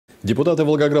Депутаты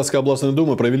Волгоградской областной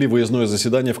думы провели выездное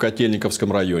заседание в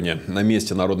Котельниковском районе. На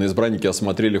месте народные избранники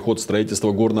осмотрели ход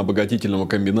строительства горно-обогатительного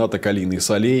комбината калийных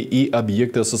солей и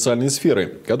объекты социальной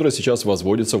сферы, которые сейчас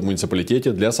возводятся в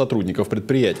муниципалитете для сотрудников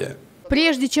предприятия.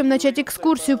 Прежде чем начать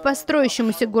экскурсию по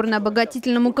строящемуся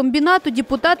горно-обогатительному комбинату,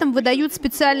 депутатам выдают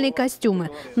специальные костюмы.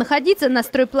 Находиться на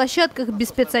стройплощадках без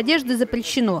спецодежды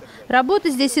запрещено. Работы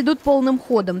здесь идут полным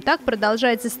ходом. Так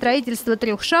продолжается строительство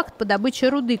 3 шахт по добыче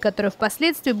руды, которая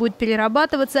впоследствии будет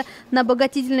перерабатываться на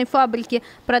обогатительной фабрике.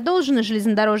 Продолжены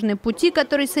железнодорожные пути,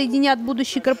 которые соединят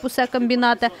будущие корпуса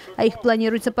комбината, а их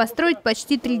планируется построить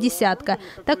почти 3 десятка.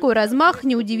 Такой размах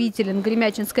неудивителен.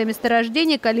 Гремячинское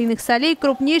месторождение калийных солей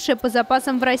крупнейшее по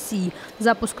запасам в России.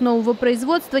 Запуск нового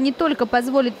производства не только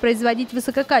позволит производить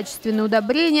высококачественные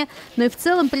удобрения, но и в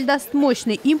целом придаст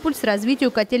мощный импульс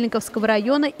развитию Котельниковского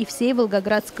района и всей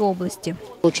Волгоградской области.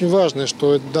 Очень важно,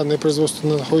 что данное производство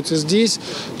находится здесь.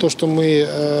 То, что мы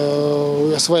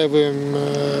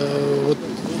осваиваем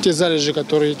те залежи,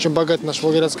 чем богата наша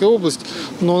Волгоградская область,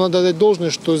 но надо дать должное,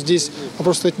 что здесь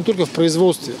вопрос стоит не только в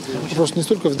производстве, вопрос не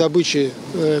столько в добыче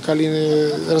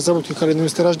разработке калийного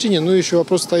месторождения, но еще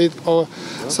вопрос стоит о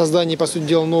создании, по сути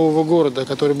дела, нового города,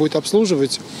 который будет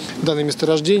обслуживать данное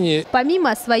месторождение.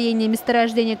 Помимо освоения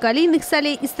месторождения калийных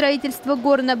солей и строительства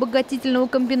горно-обогатительного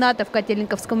комбината в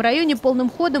Котельниковском районе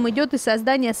полным ходом идет и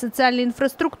создание социальной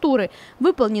инфраструктуры.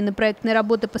 Выполнены проектные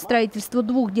работы по строительству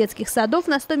 2 детских садов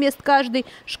на 100 мест каждый,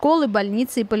 школы,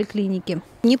 больницы и поликлиники.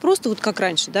 Не просто как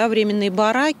раньше, временные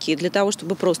бараки для того,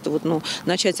 чтобы просто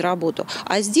начать работу,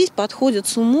 а здесь подходят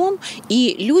с умом,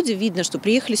 и люди, видно, что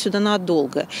приехали сюда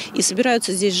надолго и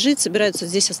собираются здесь жить, собираются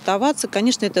здесь оставаться.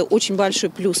 Конечно, это очень большой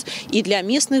плюс и для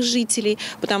местных жителей,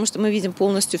 потому что мы видим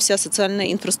полностью вся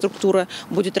социальная инфраструктура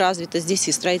будет развита. Здесь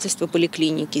и строительство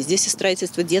поликлиники, здесь и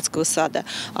строительство детского сада,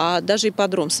 а даже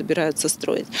ипподром собираются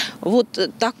строить. Вот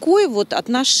такое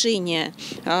отношение,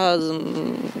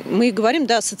 мы говорим,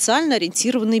 социально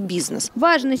ориентированный бизнес.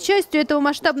 Важной частью этого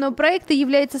масштабного проекта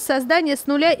является создание с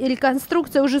нуля и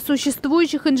реконструкция уже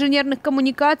существующих инженерных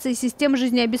коммуникаций и систем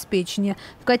жизнеобеспечения.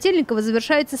 В Котельниково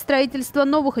завершается строительство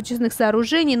новых очистных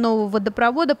сооружений, нового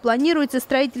водопровода, планируется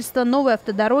строительство новой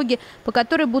автодороги, по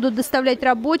которой будут доставлять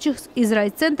рабочих из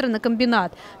райцентра на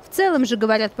комбинат. В целом же,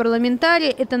 говорят парламентарии,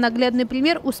 это наглядный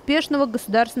пример успешного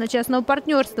государственно-частного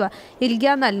партнерства, и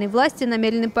региональные власти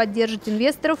намерены поддерживать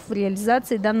инвесторов в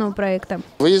реализации данного проекта.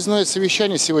 Выездное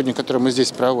совещание сегодня, которое мы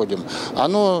здесь проводим,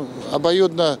 оно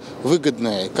обоюдно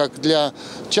выгодное как для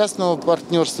частного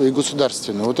партнерства и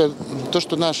государственного. Вот это, то,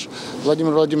 что наш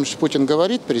Владимир Владимирович Путин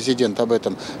говорит, президент, об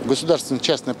этом,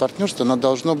 государственно-частное партнерство, оно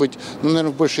должно быть,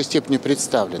 наверное, в большей степени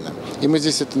представлено. И мы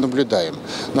здесь это наблюдаем.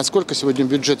 Насколько сегодня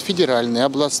бюджет федеральный,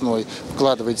 областной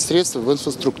вкладывает средства в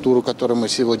инфраструктуру, которую мы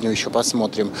сегодня еще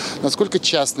посмотрим. Насколько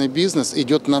частный бизнес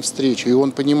идет навстречу, и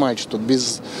он понимает, что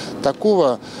без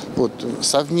такого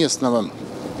совместного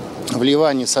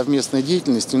вливание совместной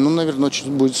деятельности, наверное,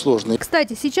 очень будет сложно.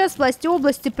 Кстати, сейчас власти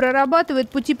области прорабатывают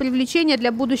пути привлечения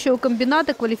для будущего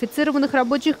комбината квалифицированных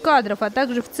рабочих кадров, а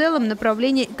также в целом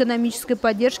направление экономической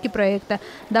поддержки проекта.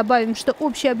 Добавим, что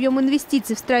общий объем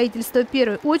инвестиций в строительство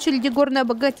первой очереди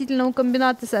горно-обогатительного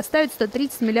комбината составит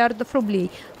 130 миллиардов рублей,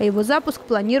 а его запуск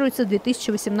планируется в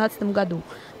 2018 году.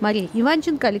 Мария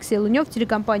Иванченко, Алексей Лунев,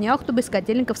 телекомпания «Ахтуба» из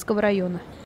Котельниковского района.